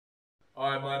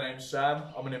Hi, my name's Sam.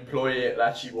 I'm an employee at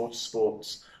Latchi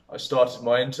Watersports. I started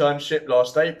my internship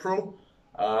last April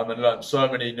and learnt so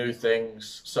many new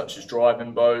things, such as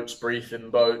driving boats, briefing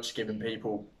boats, giving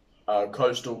people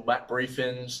coastal map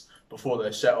briefings before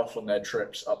they set off on their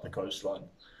trips up the coastline.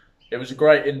 It was a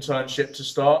great internship to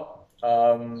start.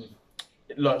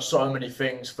 Learnt so many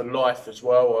things for life as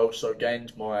well. I also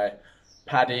gained my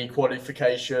PADI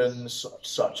qualifications,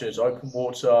 such as open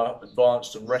water,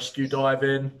 advanced and rescue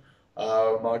diving.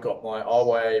 I got my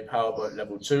RYA Powerboat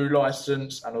Level 2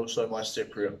 licence and also my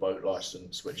Cypriot boat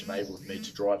licence, which enabled me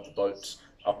to drive the boats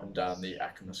up and down the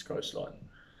Akamas coastline.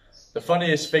 The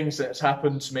funniest things that has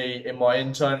happened to me in my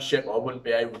internship, I wouldn't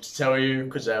be able to tell you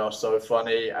because they are so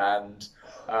funny, and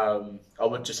I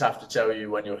would just have to tell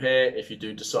you when you're here if you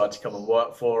do decide to come and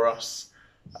work for us.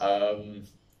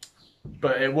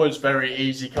 But it was very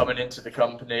easy coming into the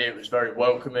company. It was very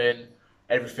welcoming.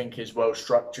 Everything is well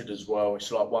structured as well.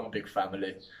 It's like one big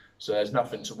family. So there's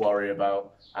nothing to worry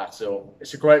about at all.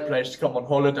 It's a great place to come on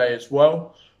holiday as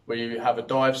well. We have a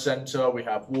dive centre. We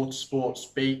have water sports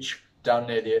beach down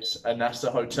near the Anassa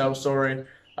Hotel, sorry.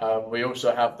 We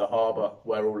also have the harbour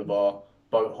where all of our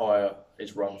boat hire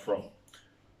is run from.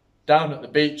 Down at the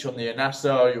beach on the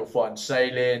Anassa, you'll find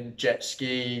sailing, jet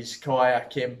skis,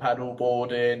 kayaking, paddle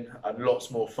boarding, and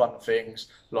lots more fun things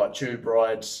like tube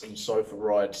rides and sofa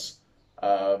rides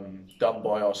done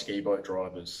by our ski boat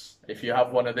drivers. If you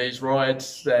have one of these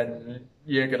rides, then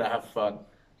you're going to have fun.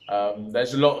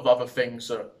 There's a lot of other things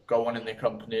that go on in the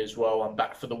company as well. I'm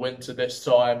back for the winter this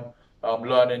time. I'm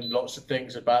learning lots of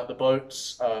things about the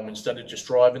boats instead of just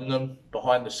driving them.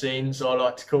 Behind the scenes, I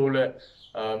like to call it.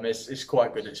 It's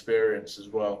quite a good experience as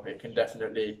well. It can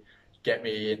definitely get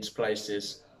me into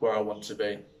places where I want to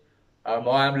be.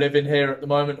 I am living here at the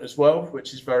moment as well,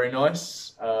 which is very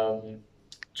nice.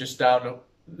 Just down,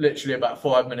 literally about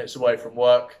 5 minutes away from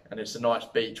work, and it's a nice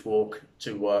beach walk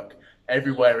to work.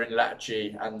 Everywhere in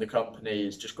Latchi, and the company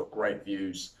has just got great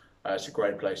views. It's a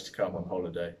great place to come on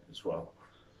holiday as well.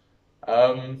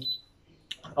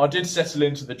 I did settle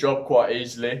into the job quite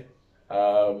easily.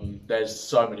 There's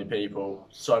so many people,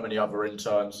 so many other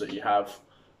interns that you have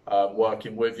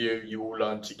working with you. You all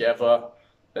learn together.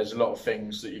 There's a lot of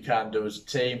things that you can do as a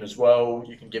team as well.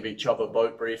 You can give each other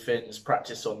boat briefings,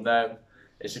 practice on them.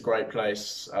 It's a great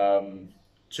place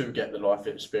to get the life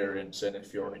experience in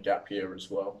if you're on a gap year as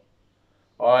well.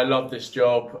 I love this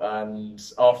job, and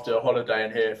after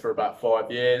holidaying here for about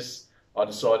 5 years, I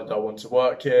decided I want to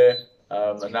work here,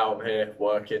 and now I'm here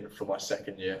working for my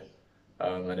second year,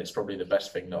 and it's probably the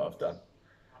best thing that I've done.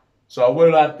 So I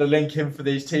will add the link in for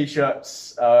these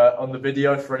t-shirts on the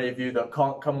video for any of you that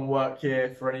can't come and work here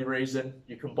for any reason.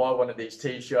 You can buy one of these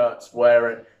t-shirts, wear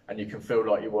it, and you can feel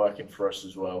like you're working for us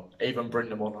as well. Even bring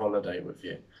them on holiday with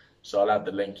you. So I'll add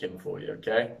the link in for you,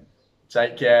 okay?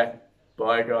 Take care.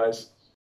 Bye, guys.